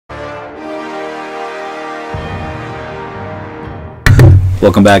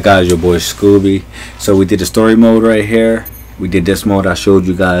Welcome back, guys. Your boy Scooby. So we did the story mode right here. We did this mode I showed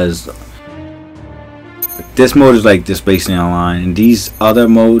you guys. This mode is like just basically online, and these other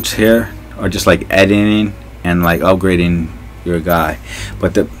modes here are just like editing and like upgrading your guy.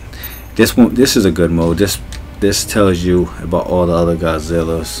 But this is a good mode. This tells you about all the other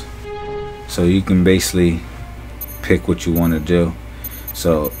Godzillas, so you can basically pick what you want to do.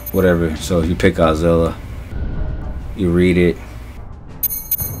 So whatever. So if you pick Godzilla, you read it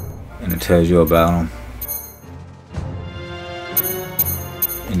and it tells you about them,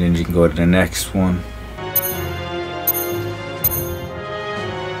 and then you can go to the next one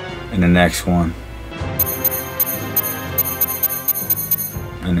and the next one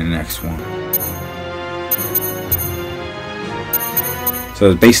and the next one. So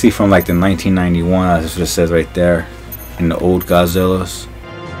it's basically from like the 1991, as it says right there, in the old Godzillas,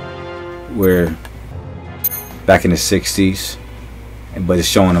 where back in the 60s, but it's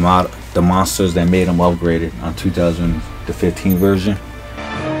showing them out the monsters that made them upgraded on 2015 version.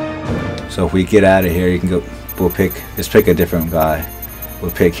 So if we get out of here, you can go. Let's pick a different guy.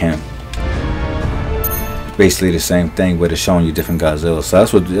 We'll pick him. Basically the same thing, but it's showing you different Godzilla.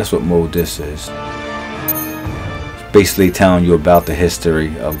 So that's what mode this is. It's basically telling you about the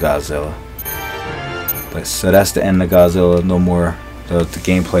history of Godzilla. But so that's the end of Godzilla. No more. The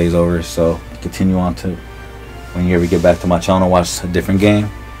gameplay is over. So continue on to when you ever get back to my channel, watch a different game.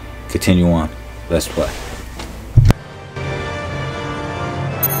 Continue on. Let's play.